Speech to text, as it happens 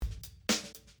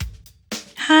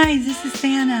Hi, this is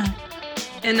Santa.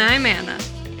 And I'm Anna.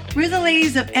 We're the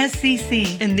ladies of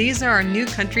SCC. And these are our new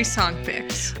country song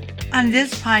picks. On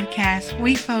this podcast,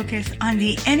 we focus on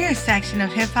the intersection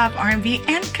of hip-hop, R&B,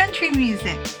 and country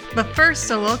music. But first,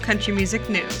 a little country music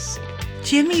news.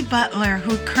 Jimmy Butler,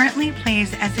 who currently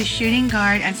plays as a shooting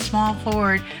guard and small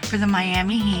forward for the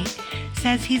Miami Heat,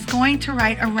 says he's going to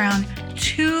write around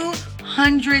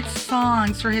 200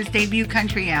 songs for his debut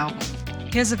country album.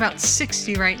 He has about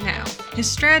 60 right now. His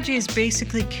strategy is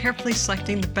basically carefully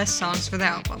selecting the best songs for the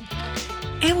album.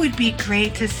 It would be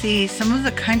great to see some of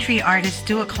the country artists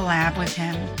do a collab with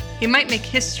him. He might make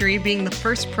history being the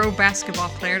first pro basketball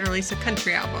player to release a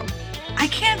country album. I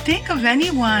can't think of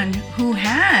anyone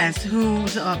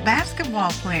who's a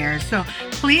basketball player, so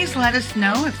please let us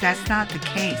know if that's not the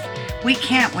case. We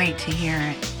can't wait to hear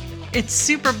it. It's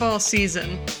Super Bowl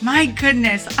season. My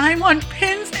goodness, I'm on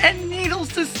pins and needles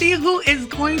to see who is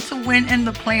going to win in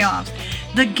the playoffs.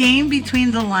 The game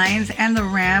between the Lions and the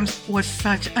Rams was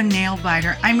such a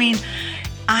nail-biter. I mean,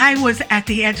 I was at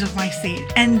the edge of my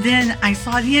seat. And then I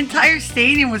saw the entire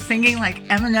stadium was singing like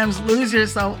Eminem's Loser.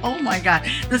 So, oh my God,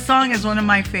 the song is one of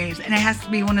my faves. And it has to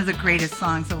be one of the greatest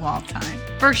songs of all time.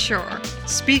 For sure.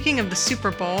 Speaking of the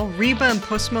Super Bowl, Reba and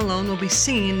Post Malone will be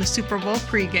singing the Super Bowl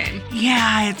pregame.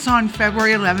 Yeah, it's on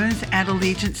February 11th at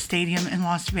Allegiant Stadium in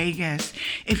Las Vegas.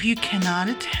 If you cannot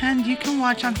attend, you can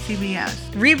watch on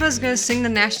CBS. Reba's going to sing the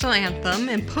national anthem,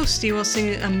 and Posty will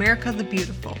sing America the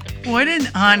Beautiful. What an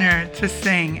honor to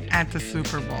sing at the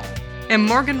Super Bowl. And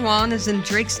Morgan Wallen is in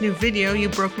Drake's new video, You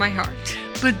Broke My Heart.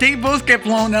 But they both get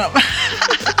blown up.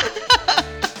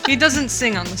 He doesn't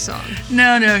sing on the song.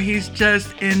 No, he's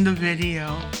just in the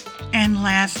video. And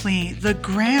lastly, the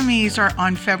Grammys are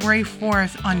on February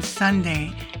 4th on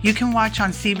Sunday. You can watch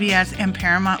on CBS and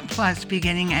Paramount Plus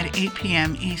beginning at 8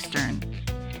 p.m. Eastern.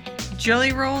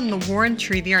 Jelly Roll and the War and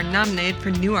Treaty are nominated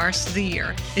for New Artist of the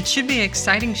Year. It should be an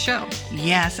exciting show.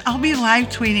 Yes, I'll be live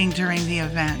tweeting during the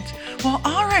event. Well,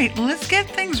 all right, let's get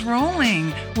things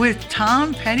rolling with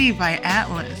Tom Petty by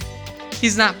Atlas.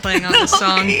 He's not playing on the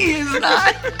song. He is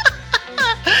not.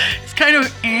 It's kind of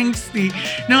angsty.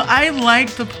 No, I like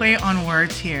the play on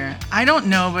words here. I don't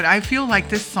know, but I feel like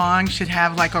this song should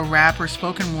have like a rap or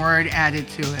spoken word added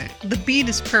to it. The beat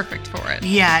is perfect for it.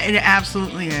 Yeah, it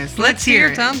absolutely is. Let's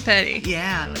hear Tom Petty.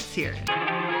 Yeah, let's hear it.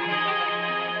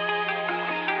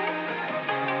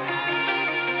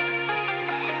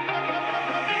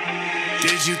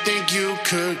 Did you think you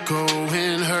could go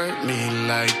and hurt me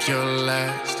like your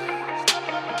last?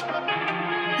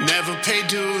 Never pay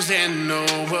dues and know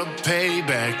a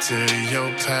payback to your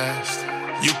past.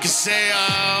 You can say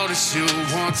all this you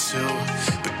want to,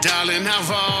 but darling,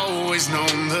 I've always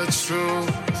known the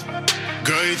truth.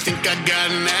 Girl, you think I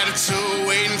got an attitude?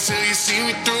 Wait until you see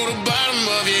me through the bottom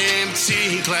of your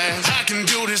empty glass. I can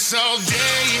do this all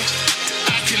day.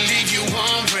 I can leave you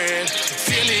on red,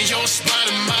 feeling your spot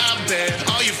in my bed.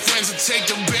 All your friends will take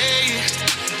the bait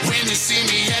when they see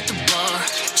me at the bar,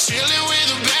 chilling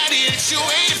with a baddie that you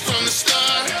hated from the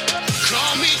start.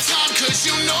 Call me Tom, cause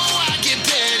you know I get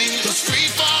petty. Those free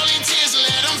falling tears,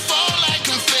 let them fall like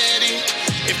confetti.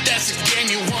 If that's a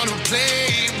game you wanna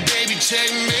play, baby,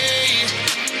 check me.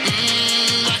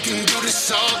 I can do this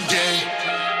all day.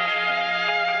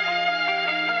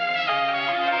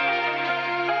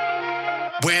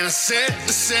 When I said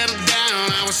to settle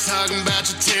down, I was talking about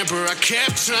your temper. I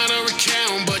kept trying to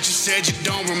recount, but you said you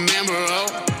don't remember, oh.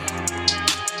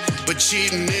 But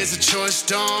cheating is a choice,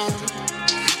 don't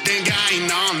think I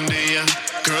ain't on to you.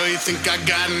 Girl, you think I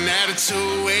got an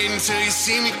attitude? Wait until you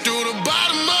see me through the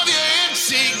bottom of your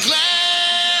empty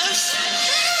glass.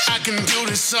 I can do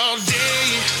this all day.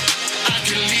 I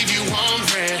can leave you on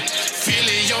red,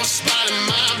 feeling your spot in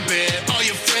my bed. All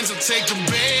your friends will take the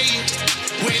bait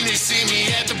when they see me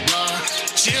at the bar,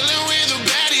 chilling with a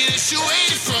baddie that you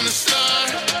hated from the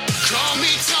start. Call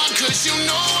me Tom, cause you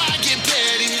know I get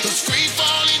petty. Those free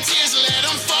falling tears, let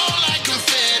them fall like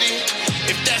confetti.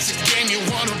 If that's a game you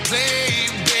wanna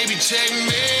play, baby, check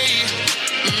me.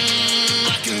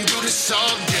 I can do this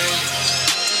all day.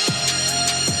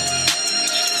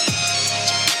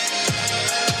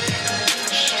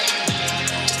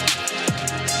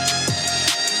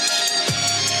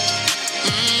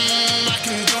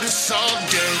 All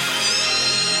day.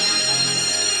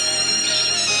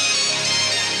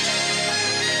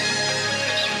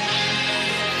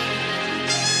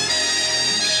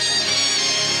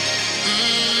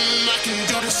 I can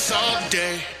do this all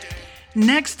day.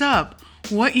 Next up,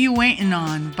 What You Waiting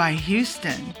On by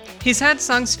Houston. He's had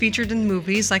songs featured in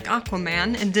movies like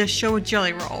Aquaman and did a show with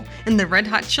Jelly Roll and the Red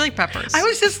Hot Chili Peppers. I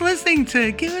was just listening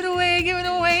to Give It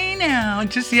Away Now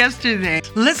just yesterday.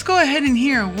 Let's go ahead and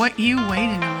hear What You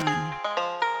Waiting On.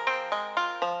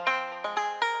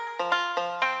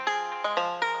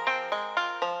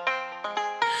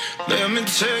 Let me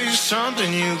tell you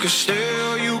something, you can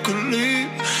stay or you can leave.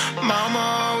 Mama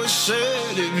always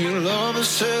said, if you love her,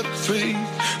 set her free.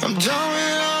 I'm done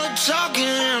with all the talking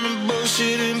and the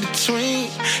bullshit in between.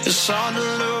 It's hard to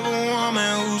love a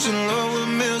woman who's in love with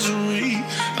misery.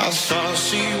 I thought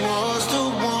she was the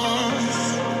one,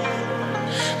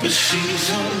 but she's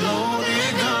a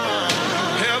loaded gun.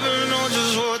 Heaven knows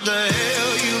just what the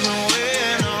hell you've been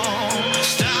waiting on.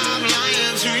 Stop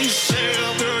lying to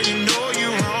yourself, girl, you know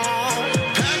you're wrong.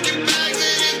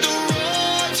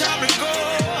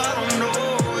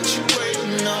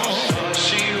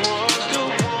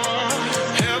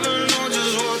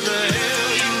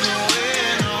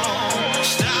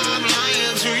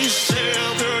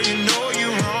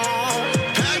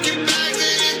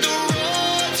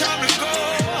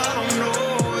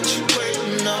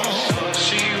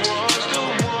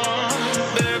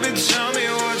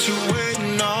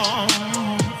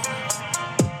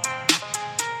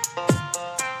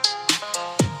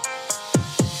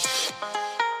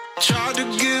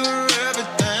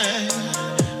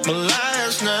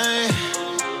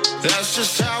 That's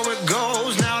just how it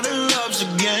goes, now that love's a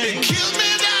game. It kills me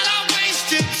that I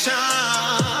wasted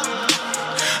time.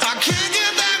 I can't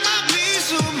get back my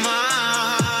peace of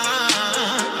mind.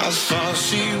 I thought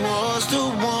she was the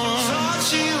one,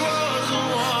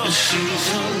 but she's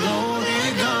a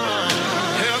loaded gun.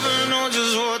 Heaven knows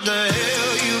just what the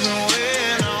hell you've been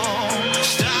waiting on.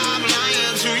 Stop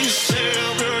lying to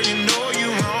yourself, girl, you know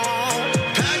you're wrong.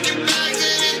 Pack your bags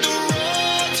and hit the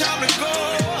road, time to go.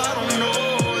 I don't know.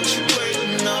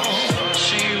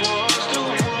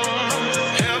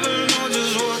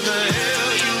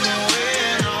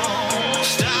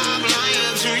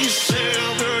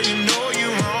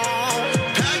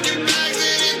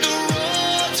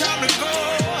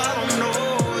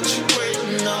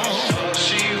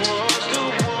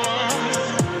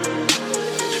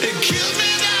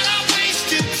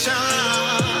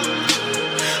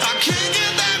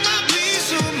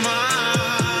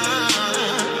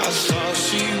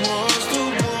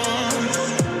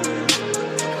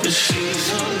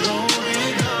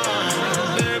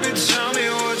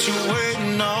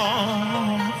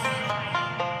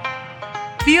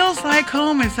 Feels Like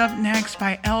Home is up next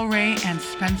by El Rey and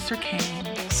Spencer Kane.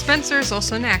 Spencer is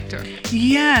also an actor.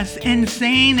 Yes,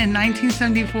 Insane in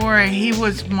 1974. He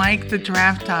was Mike the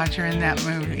Draft Dodger in that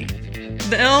movie.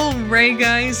 The El Rey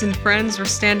guys and friends were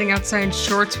standing outside in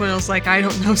shorts when it was like, I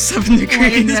don't know, 7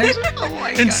 degrees Oh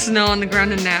my and God. snow on the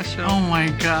ground in Nashville. Oh my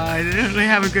God. They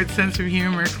have a good sense of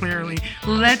humor, clearly.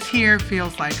 Let's hear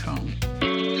Feels Like Home.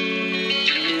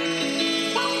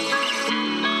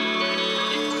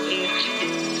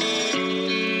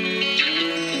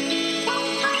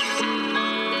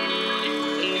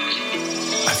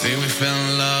 I think we fell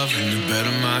in love in the bed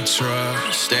of my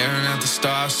truck, staring at the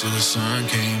stars till the sun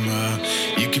came up.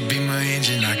 You could be my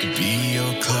engine, I could be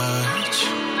your clutch.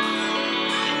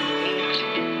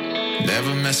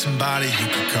 Never met somebody who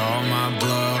could call my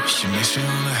bluff. She makes me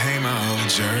wanna hang my old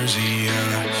jersey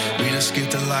up. We just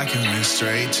skipped the like and went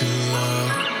straight to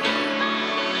love.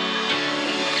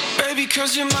 Baby,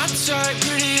 cause you're my type,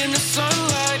 pretty in the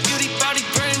sunlight. Beauty, body,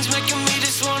 brains, making me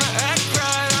just wanna act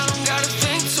right. I don't gotta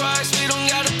think twice, we don't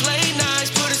gotta play nice.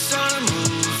 Put us on a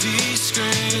movie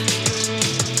screen.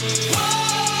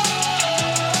 Whoa,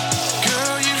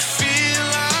 girl, you feel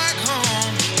like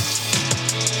home.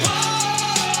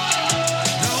 Whoa,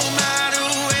 no matter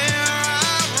where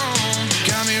I roam.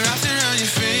 Got me wrapped around your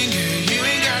finger, you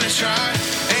ain't gotta try.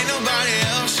 Ain't nobody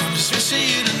else, I'm just missing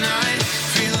you tonight.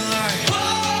 Feeling like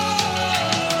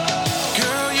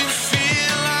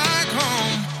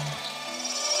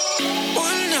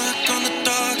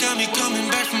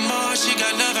she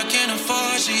got love I can't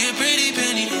afford, she a pretty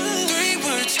penny. 3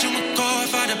 words to my core,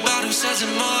 find a bottle who says it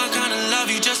more. Kinda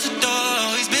love you, just adore,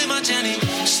 always been my Jenny.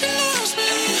 She loves me,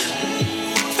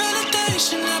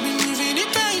 validation, I've been moving in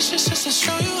patience just to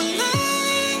show you a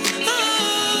line.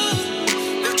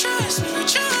 You trust me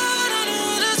with your heart, I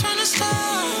know that's when to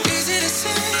start. Easy to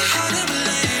say, hard to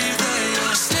believe that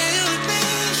you'll stay with me.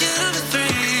 You're number 3,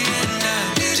 and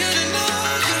I need you to know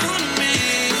you want me.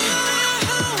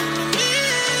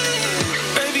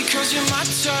 Cause you're my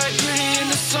type, pretty in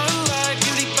the sunlight.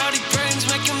 Beauty, body, brains,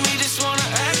 making me just wanna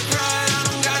act right. I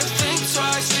don't gotta think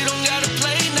twice, we don't gotta play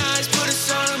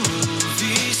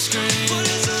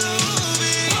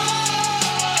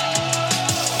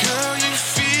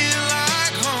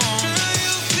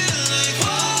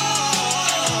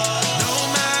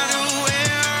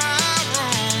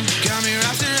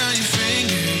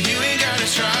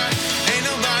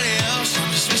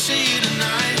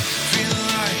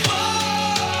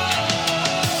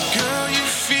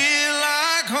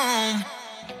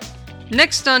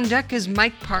Next on deck is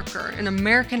Mike Parker, an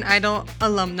American Idol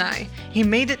alumni. He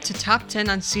made it to top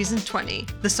 10 on season 20.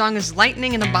 The song is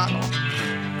Lightning in a Bottle.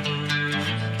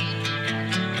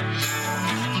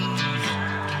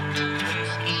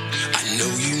 Know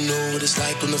you know what it's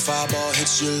like when the fireball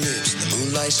hits your lips. The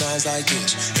moonlight shines like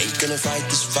this. Ain't gonna fight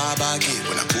this vibe I get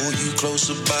when I pull you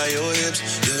closer by your hips.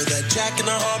 You're that Jack in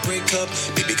a heartbreak cup.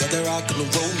 Baby, got that rock gonna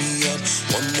roll me up.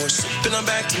 One more sip and I'm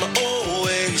back to my old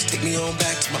ways. Take me on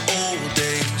back to my old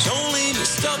days. Don't leave me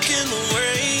stuck in the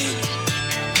rain,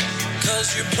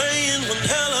 'cause you're playing one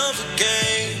hell of a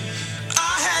game.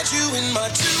 I had you in my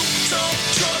two-tone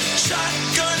truck,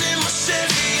 shotgun in my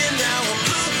Chevy, and now I'm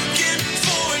looking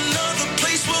for another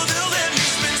place where they'll let me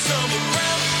spin summer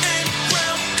round and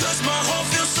round, 'cause my heart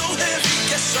feels so heavy.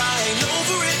 Guess I ain't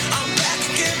over it, I'm back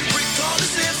again,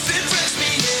 regardless if it wrecks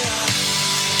me, yeah.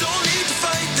 Don't need to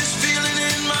fight this feeling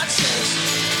in my chest.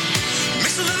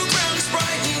 Mix a little ground and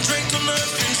Sprite and drink till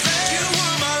nothing's left. You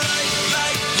were my lightning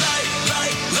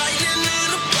in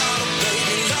a bottle,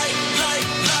 baby.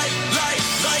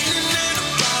 Lightning in a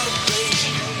bottle, baby.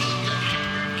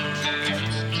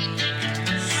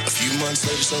 A few months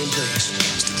later, same place.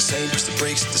 Still the same press the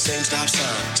brakes, the same stop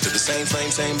sign. Still the same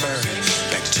flame, same burn.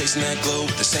 Back to chasing that glow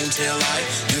with the same tail light.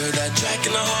 You're that Jack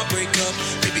in a heartbreak cup.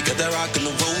 Baby, got that rock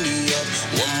gonna roll me up.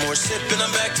 One more sip and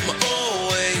I'm back to my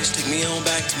old ways. Take me on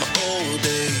back to my old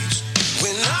days.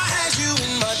 When I had you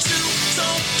in my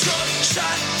two-tone truck,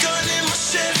 shotgun in my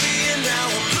Chevy, and now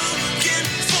I'm looking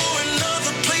for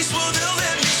another place where they'll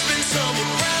let me spin summer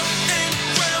round and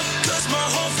round, 'cause my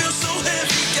heart feels so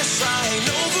heavy. Guess I ain't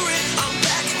over it, I'm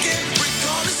back again,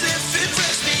 regardless if it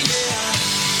wrecks me, yeah.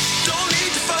 Don't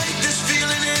need to fight this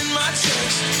feeling in my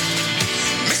chest.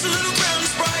 Mix a little ground and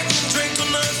Sprite and drink till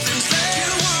nothing's left.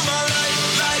 You were my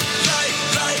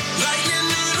lightning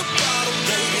in a bottle,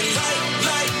 baby.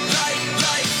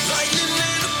 Lightning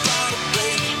in a bottle,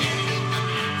 baby.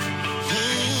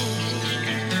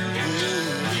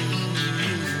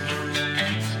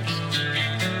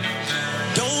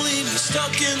 Don't leave me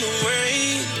stuck in the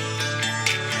rain,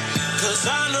 'cause I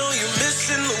know you're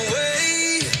missing the way.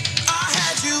 I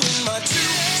had you in my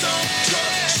two-tone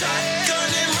truck, shotgun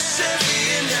in my Chevy,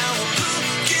 and now I'm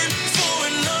looking for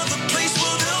another place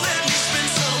where they'll let me spin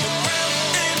summer round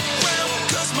and round,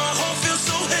 'cause my heart feels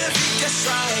so heavy. Guess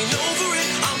I ain't over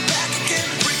it, I'm back again,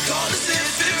 regardless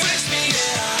if it wrecks me,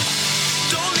 yeah.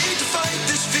 Don't need to fight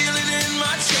this feeling in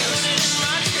my chest.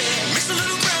 Mix a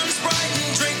little ground and Sprite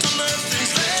and drink till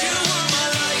nothing's left. You were my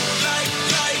lightning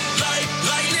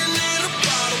in a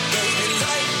bottle, baby.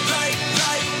 Lightning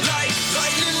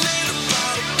in a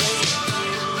bottle, baby.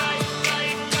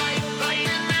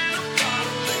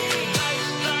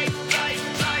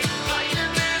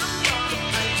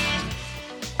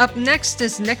 Up next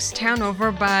is Next Town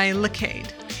Over by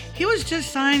Lacade. He was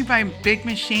just signed by Big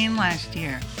Machine last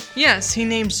year. Yes, he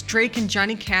names Drake and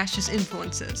Johnny Cash as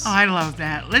influences. Oh, I love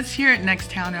that. Let's hear it,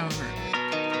 Next Town Over.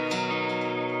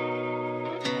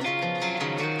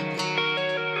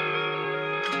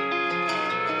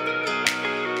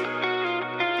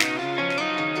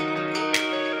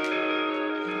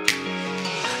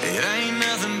 It ain't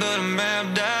nothing but a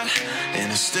map dot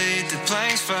in a state that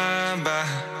planes fly by.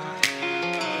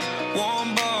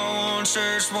 One ball, one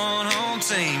church, one home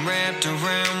team wrapped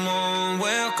around one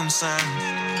welcome sign.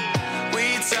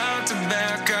 We talked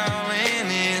about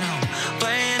calling it home,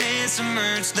 planning some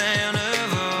roots down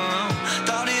of our own.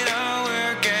 Thought it all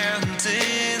worked out until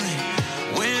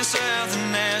it went south,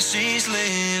 and now she's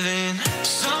living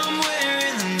somewhere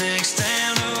in the next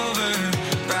town over.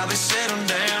 Probably settled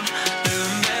down,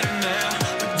 doing better now.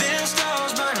 But them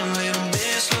stars burn a little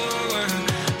bit slower.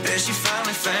 Bet she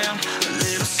finally found a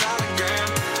little solid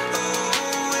ground.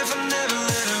 Oh, if I never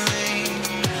let her leave.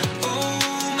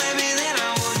 Oh, maybe then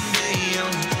I wouldn't be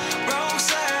on the wrong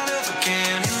side of a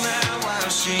county line while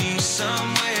she's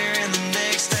somewhere in the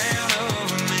next town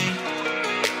over me.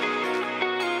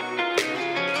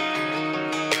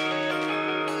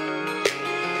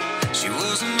 She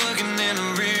wasn't looking in the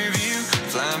rear view,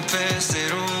 flying past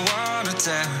that old water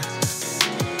tower.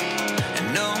 And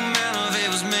no amount of it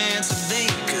was meant to be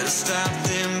could have stopped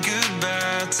them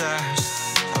goodbye tires.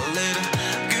 I let a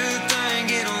good thing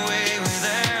get away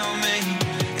without me,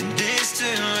 and it's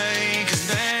too late, 'cause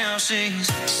now she's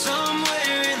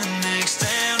somewhere in the next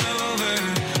town over.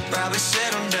 Probably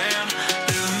settled down,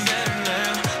 doing better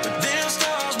now. But them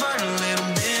stars burn a little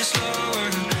bit slower.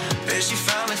 Bet she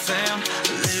finally found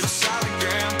a little solid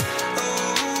ground.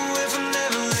 Oh, if I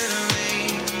never let her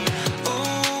leave.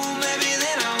 Oh, maybe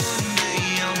then I wouldn't be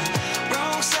on the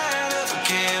wrong side of a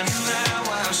county line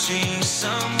while she's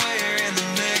somewhere in the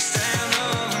next town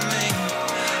over me.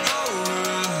 Over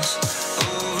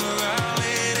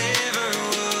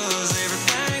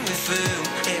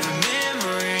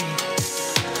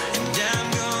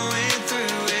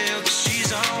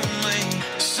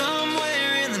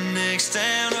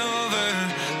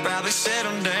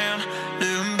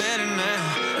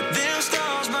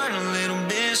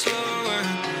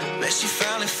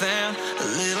finally found a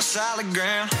little solid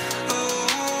ground.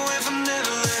 Oh, if I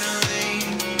never let her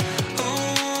leave,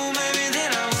 oh, maybe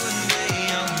then I wouldn't be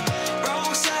on the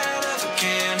wrong side of a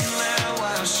cannon now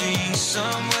while she's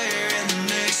somewhere in the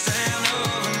next town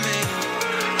over me.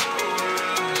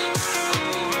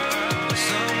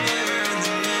 Somewhere in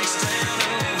the next town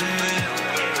over me.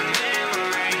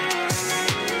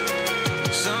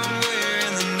 Somewhere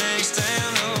in the next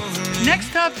town over me.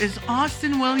 Next up is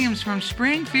Austin Williams from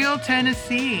Springfield,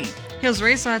 Tennessee. He was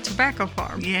raised on a tobacco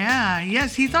farm.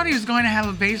 Yes, he thought he was going to have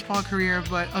a baseball career,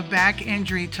 but a back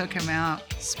injury took him out.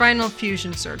 Spinal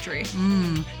fusion surgery.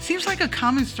 Seems like a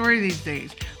common story these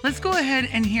days. Let's go ahead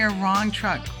and hear Wrong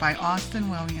Truck by Austin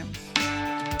Williams.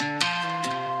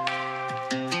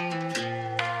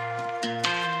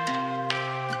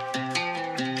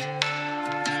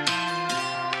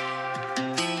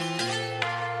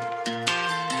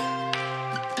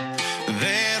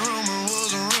 That rumor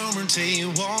was a rumor till you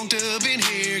walked up in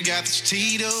here. Got the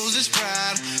Tito's, this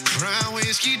pride, crying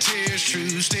whiskey tears.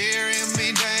 True, staring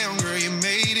me down, girl, you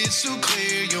made it so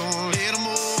clear. You're a little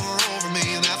more over me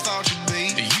than I thought you'd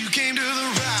be. You came to the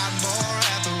right bar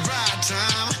at the right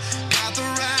time. Got the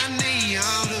right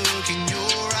neon look in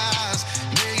your eyes,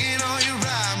 making all your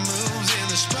right moves in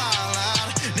the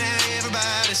spotlight. Now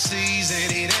everybody sees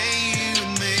that it ain't you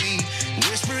and me,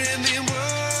 whispering them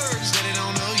words that they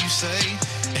don't know you say.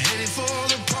 Headed for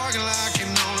the parking lot can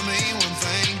only mean one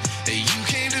thing, that you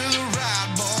came to the right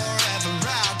bar at the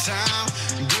right time.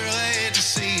 Girl, I hate to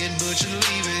see it, but you're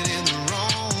leaving in the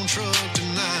wrong truck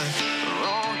tonight.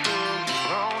 Wrong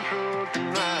truck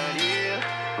tonight, yeah.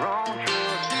 Wrong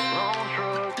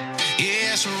truck.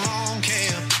 Yeah, it's a wrong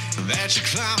cab that you're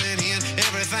climbing in.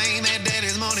 Everything that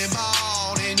daddy's money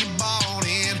bought and you bought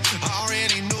in.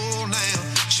 Already know now,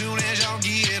 soon as y'all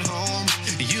get home,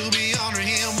 you'll be under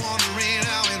him wondering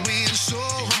how it went so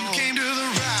wrong. You came to the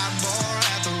right bar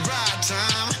at the right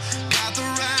time. Got the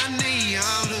right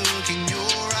neon look in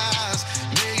your eyes,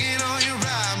 making all your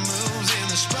right moves in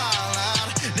the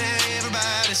spotlight. Now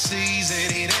everybody sees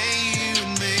that it ain't you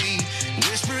and me,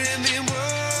 whispering them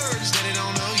words that they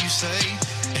don't know you say.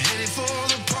 Headed for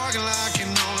the parking lot can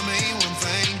only mean one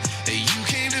thing, that you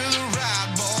came to the right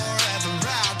bar at the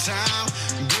right time.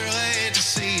 Girl, I hate to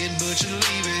see it, but you're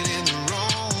leaving in the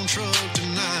wrong truck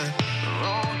tonight.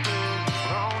 Wrong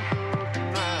truck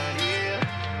tonight, yeah.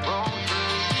 Wrong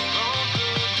truck tonight.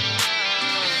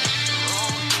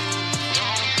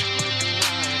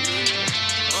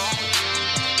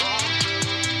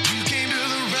 You came to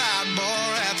the right bar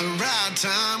at the right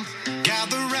time. Got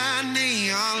the right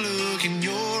neon look in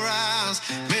your eyes,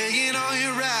 making all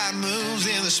your right moves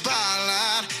in the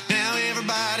spotlight. Now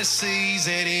everybody sees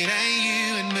that it ain't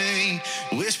you and me,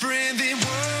 whispering them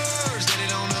words that they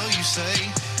don't know you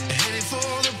say. Headed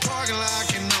for the parking lot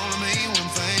can only mean one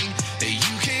thing, that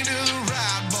you came to the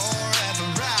right bar at the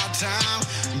right time.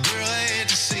 Girl, I hate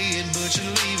to see it, but you're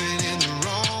leaving in the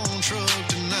wrong truck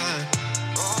tonight.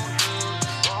 Wrong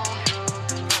truck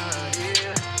tonight,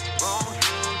 yeah. Wrong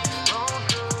truck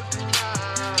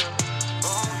tonight.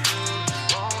 Wrong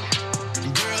truck.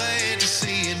 Girl, I hate to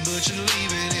see it, but you're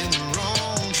leaving in the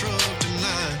wrong truck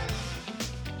tonight.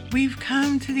 We've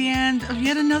come to the end of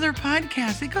yet another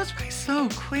podcast. It goes by so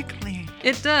quickly.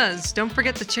 It does. Don't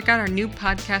forget to check out our new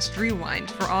podcast,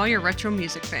 Rewind, for all your retro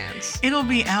music fans. It'll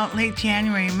be out late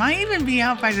January. Might even be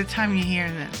out by the time you hear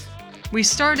this. We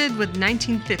started with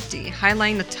 1950,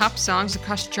 highlighting the top songs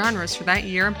across genres for that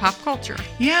year in pop culture.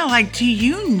 Yeah, like, do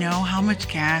you know how much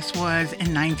gas was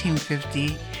in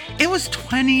 1950? It was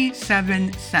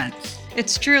 27 cents.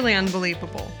 It's truly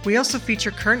unbelievable. We also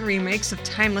feature current remakes of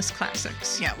timeless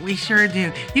classics. Yeah, we sure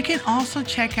do. You can also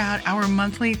check out our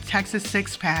monthly Texas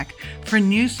Six Pack for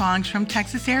new songs from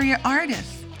Texas area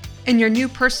artists. And your new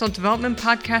personal development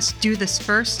podcast, Do This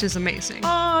First, is amazing.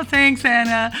 Oh, thanks,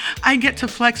 Anna. I get to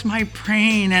flex my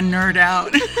brain and nerd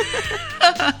out.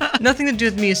 Nothing to do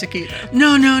with music either.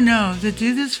 No. The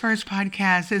Do This First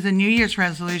podcast is a New Year's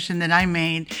resolution that I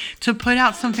made to put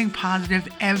out something positive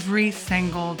every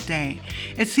single day.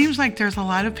 It seems like there's a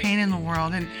lot of pain in the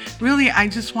world, and really, I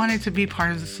just wanted to be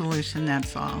part of the solution,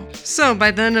 that's all. So by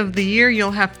the end of the year,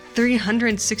 you'll have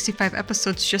 365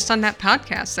 episodes just on that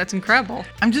podcast. That's incredible.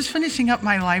 I'm just finishing up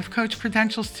my life coach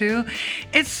credentials too.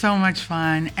 It's so much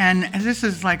fun, and this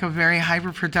is like a very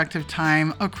hyper-productive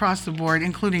time across the board,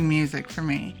 including music for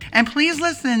me. And please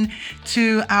listen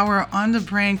to our On the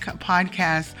Brink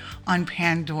podcast on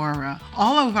Pandora.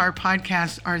 All of our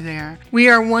podcasts are there. We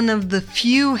are one of the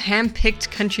few hand-picked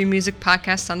country music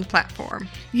podcasts on the platform.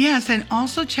 Yes, and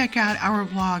also check out our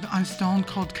blog on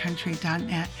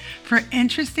stonecoldcountry.net for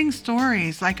interesting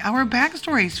stories like our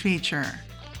Backstories feature.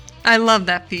 I love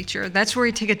that feature. That's where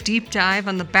we take a deep dive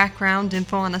on the background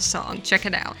info on a song. Check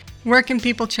it out. Where can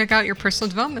people check out your personal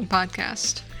development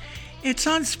podcast? It's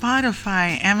on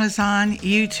Spotify, Amazon,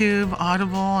 YouTube,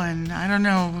 Audible, and I don't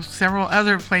know, several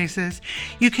other places.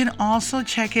 You can also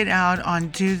check it out on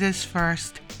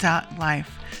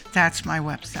dothisfirst.life. That's my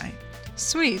website.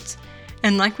 Sweet.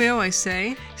 And like we always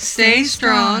say, stay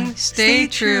strong, stay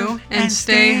true, and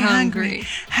stay hungry.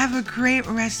 Have a great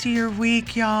rest of your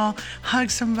week, y'all. Hug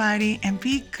somebody and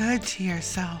be good to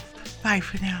yourself. Bye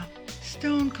for now.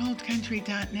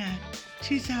 StoneColdCountry.net,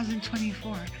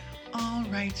 2024. All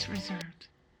rights reserved.